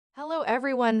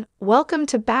everyone, welcome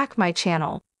to back my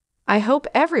channel. I hope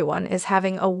everyone is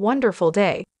having a wonderful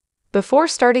day. Before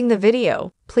starting the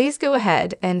video, please go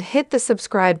ahead and hit the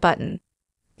subscribe button.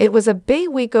 It was a big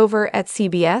week over at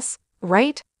CBS,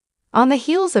 right? On the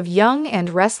heels of Young and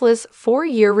Restless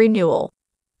 4-year renewal,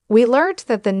 we learned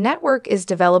that the network is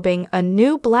developing a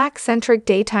new Black-centric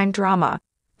daytime drama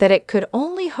that it could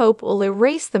only hope will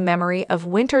erase the memory of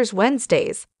Winter's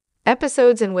Wednesdays,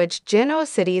 episodes in which Genoa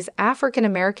City's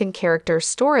African-American character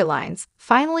storylines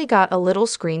finally got a little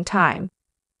screen time.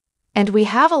 And we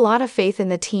have a lot of faith in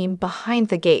the team behind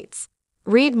the gates.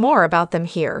 Read more about them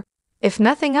here. If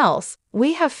nothing else,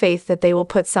 we have faith that they will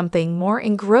put something more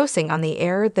engrossing on the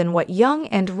air than what Young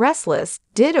and Restless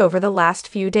did over the last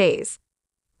few days.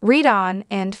 Read on,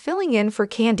 and filling in for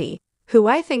Candy, who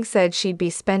I think said she'd be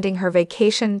spending her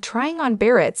vacation trying on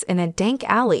Barrett's in a dank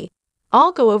alley.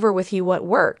 I'll go over with you what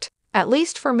worked, at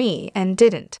least for me, and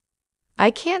didn't. I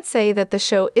can't say that the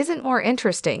show isn't more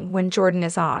interesting when Jordan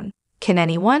is on. Can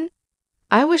anyone?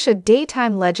 I wish a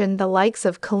daytime legend the likes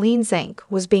of Colleen Zank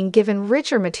was being given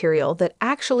richer material that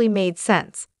actually made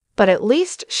sense, but at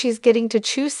least she's getting to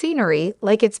chew scenery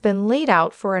like it's been laid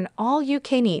out for an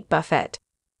all-you-can-eat buffet.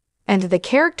 And the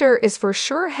character is for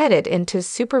sure headed into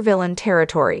supervillain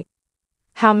territory.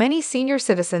 How many senior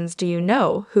citizens do you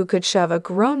know who could shove a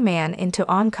grown man into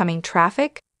oncoming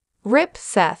traffic? Rip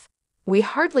Seth. We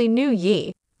hardly knew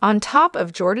Yi. On top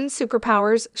of Jordan's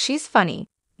superpowers, she's funny.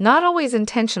 Not always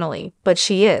intentionally, but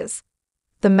she is.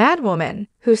 The madwoman,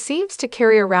 who seems to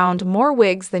carry around more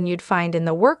wigs than you'd find in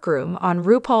the workroom on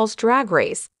RuPaul's Drag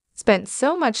Race, spent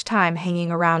so much time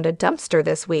hanging around a dumpster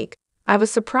this week, I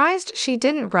was surprised she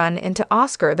didn't run into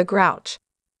Oscar the Grouch.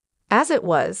 As it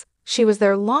was, she was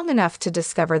there long enough to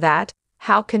discover that,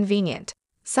 how convenient,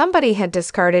 somebody had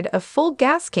discarded a full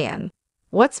gas can.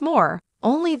 What's more,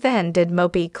 only then did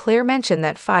mopey Claire mention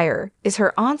that fire is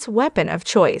her aunt's weapon of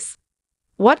choice.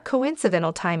 What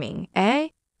coincidental timing, eh?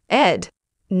 Ed.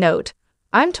 Note,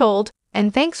 I'm told,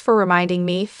 and thanks for reminding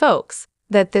me, folks,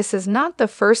 that this is not the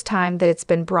first time that it's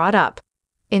been brought up.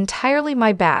 Entirely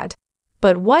my bad.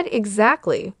 But what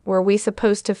exactly were we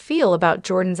supposed to feel about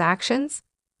Jordan's actions?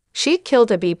 She'd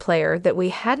killed a B player that we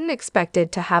hadn't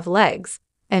expected to have legs,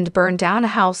 and burned down a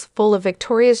house full of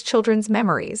Victoria's children's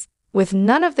memories, with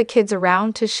none of the kids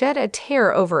around to shed a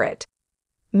tear over it.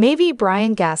 Maybe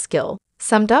Brian Gaskill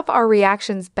summed up our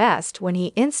reactions best when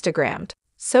he Instagrammed,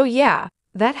 "So yeah,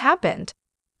 that happened."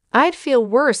 I'd feel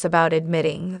worse about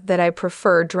admitting that I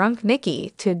prefer drunk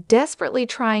Nikki to desperately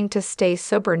trying to stay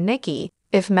sober Nikki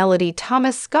if Melody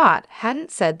Thomas Scott hadn't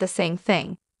said the same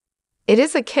thing. It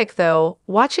is a kick, though,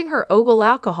 watching her ogle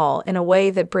alcohol in a way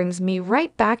that brings me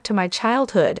right back to my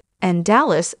childhood and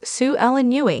Dallas Sue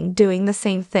Ellen Ewing doing the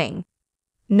same thing.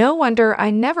 No wonder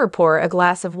I never pour a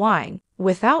glass of wine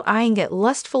without eyeing it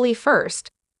lustfully first.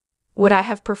 Would I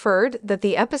have preferred that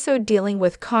the episode dealing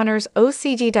with Connor's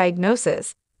OCD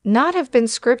diagnosis not have been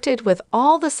scripted with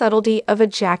all the subtlety of a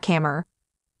jackhammer?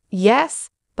 Yes,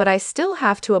 but I still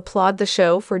have to applaud the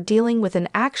show for dealing with an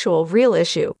actual real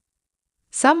issue.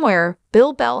 Somewhere,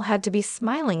 Bill Bell had to be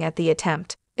smiling at the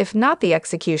attempt, if not the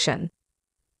execution.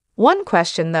 One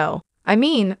question, though,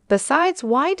 besides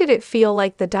why did it feel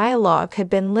like the dialogue had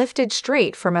been lifted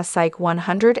straight from a Psych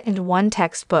 101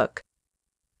 textbook?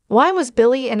 Why was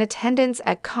Billy in attendance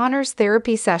at Connor's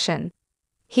therapy session?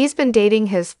 He's been dating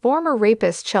his former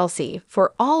rapist Chelsea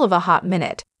for all of a hot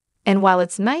minute, and while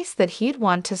it's nice that he'd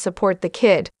want to support the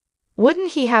kid,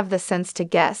 wouldn't he have the sense to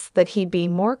guess that he'd be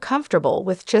more comfortable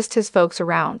with just his folks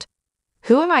around?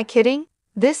 Who am I kidding?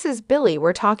 This is Billy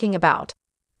we're talking about.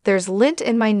 There's lint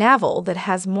in my navel that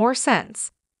has more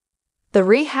sense. The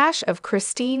rehash of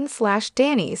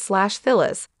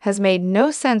Christine/Danny/Phyllis has made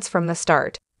no sense from the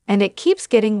start, and it keeps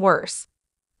getting worse.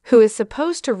 Who is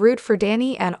supposed to root for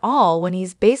Danny at all when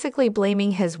he's basically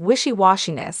blaming his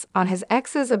wishy-washiness on his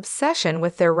ex's obsession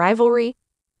with their rivalry?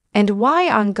 And why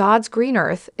on God's green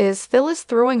earth is Phyllis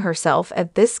throwing herself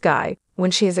at this guy when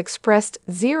she has expressed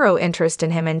zero interest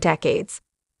in him in decades?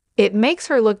 It makes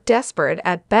her look desperate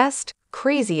at best,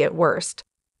 crazy at worst.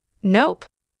 Nope.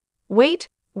 Wait,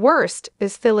 worst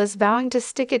is Phyllis vowing to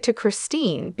stick it to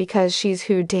Christine because she's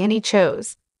who Danny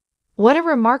chose. What a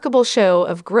remarkable show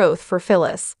of growth for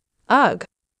Phyllis. Ugh.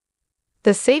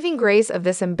 The saving grace of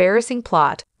this embarrassing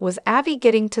plot was Abby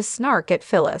getting to snark at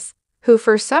Phyllis, who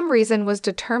for some reason was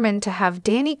determined to have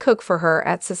Danny cook for her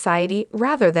at society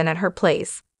rather than at her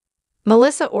place.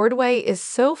 Melissa Ordway is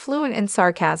so fluent in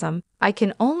sarcasm, I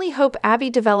can only hope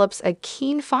Abby develops a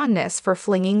keen fondness for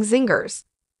flinging zingers.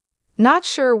 Not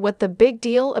sure what the big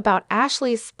deal about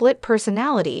Ashley's split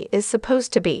personality is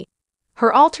supposed to be.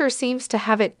 Her alter seems to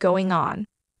have it going on.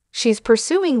 She's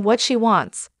pursuing what she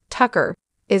wants. Tucker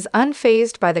is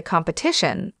unfazed by the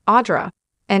competition, Audra,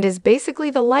 and is basically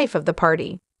the life of the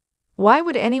party. Why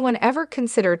would anyone ever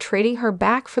consider trading her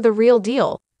back for the real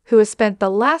deal, who has spent the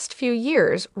last few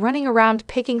years running around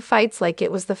picking fights like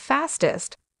it was the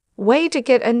fastest way to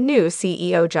get a new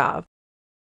CEO job?